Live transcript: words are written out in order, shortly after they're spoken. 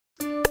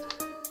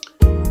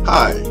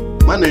Hi,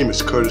 my name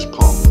is Curtis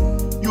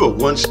Palmer. You are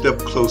one step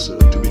closer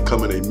to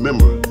becoming a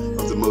member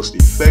of the most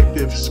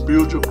effective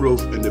spiritual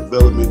growth and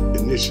development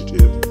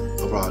initiative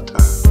of our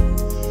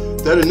time.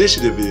 That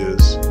initiative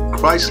is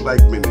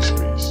Christ-like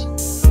Ministries.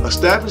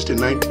 Established in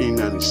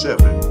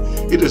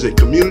 1997, it is a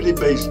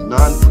community-based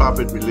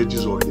non-profit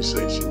religious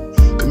organization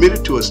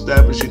committed to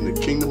establishing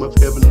the Kingdom of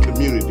Heaven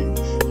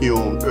community here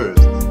on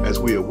earth as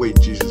we await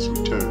Jesus'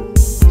 return.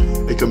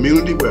 A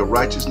community where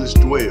righteousness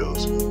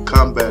dwells,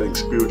 combating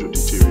spiritual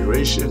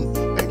deterioration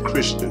and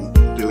Christian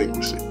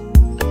delinquency.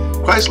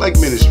 Christ-like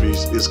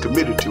Ministries is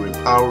committed to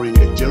empowering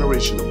a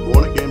generation of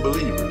born-again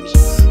believers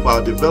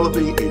while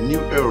developing a new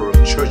era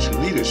of church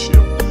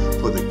leadership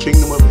for the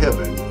Kingdom of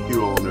Heaven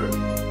here on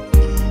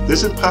earth.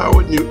 This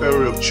empowered new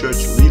era of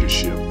church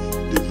leadership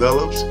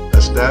develops,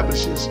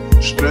 establishes,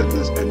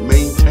 strengthens, and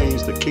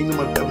maintains the Kingdom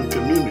of Heaven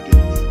community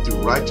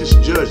through righteous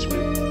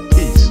judgment,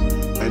 peace,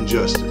 and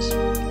justice.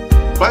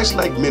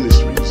 Christ-like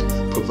Ministries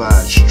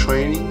provides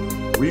training,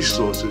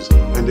 resources,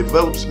 and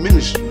develops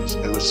ministries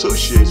and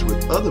associates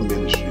with other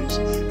ministries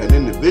and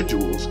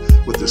individuals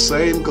with the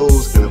same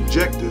goals and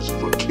objectives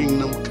for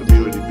kingdom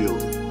community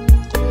building.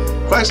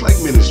 Christ-like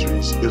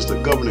Ministries is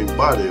the governing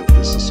body of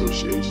this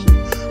association,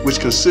 which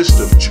consists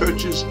of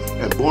churches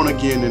and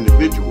born-again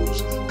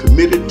individuals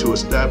committed to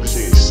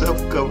establishing a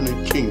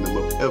self-governing Kingdom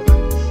of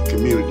Heaven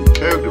community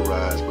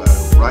characterized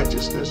by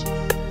righteousness,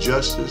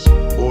 justice,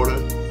 order,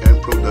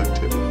 and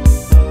productivity.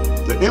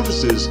 The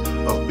emphasis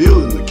of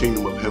building the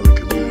Kingdom of Heaven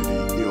community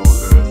here on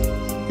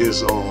earth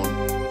is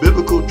on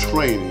biblical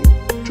training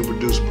to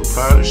produce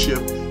proprietorship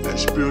and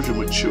spiritual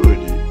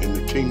maturity in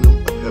the Kingdom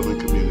of Heaven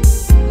community.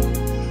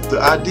 The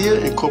idea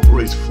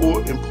incorporates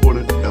four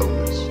important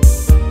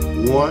elements.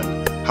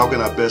 1. How can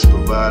I best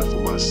provide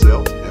for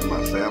myself and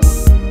my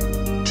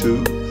family?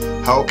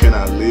 2. How can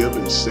I live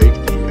in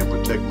safety and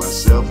protect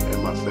myself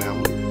and my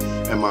family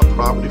and my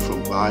property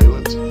from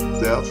violence,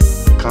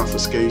 theft,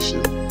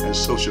 confiscation, and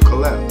social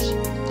collapse?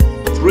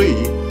 3.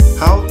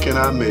 How can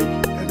I make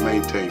and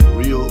maintain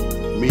real,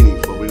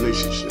 meaningful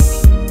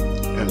relationships?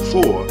 And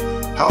 4.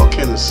 How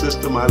can the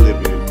system I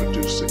live in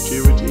produce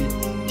security,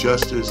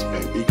 justice,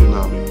 and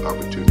economic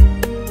opportunity?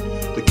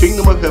 The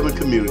Kingdom of Heaven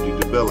Community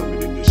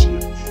Development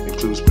Initiative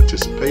includes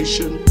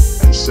participation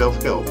and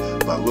self-help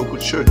by local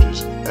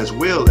churches as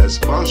well as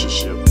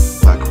sponsorship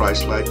by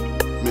Christ-like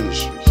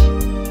Ministries.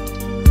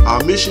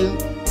 Our mission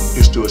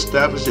is to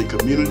establish a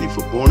community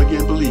for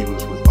born-again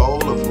believers with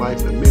all of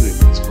life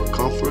amenities for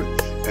comfort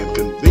and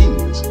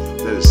convenience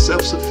that is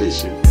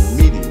self-sufficient in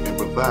meeting and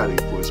providing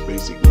for its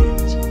basic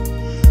needs.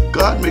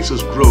 God makes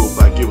us grow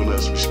by giving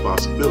us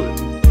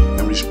responsibility,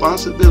 and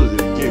responsibility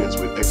begins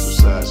with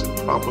exercising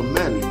proper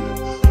management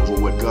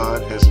over what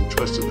God has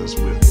entrusted us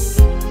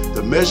with.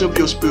 The measure of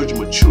your spiritual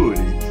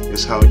maturity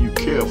is how you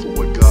care for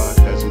what God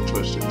has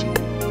entrusted to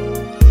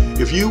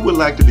you. If you would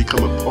like to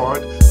become a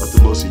part of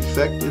the most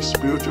effective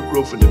spiritual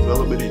growth and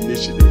development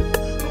initiative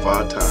of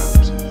our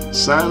times,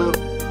 sign up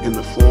in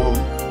the form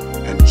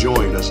and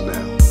join us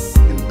now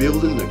in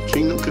building the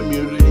kingdom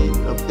community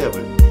of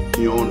heaven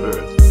here on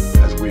earth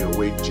as we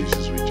await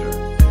Jesus'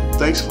 return.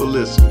 Thanks for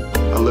listening.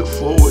 I look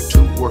forward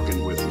to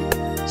working with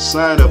you.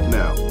 Sign up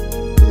now.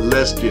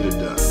 Let's get it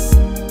done.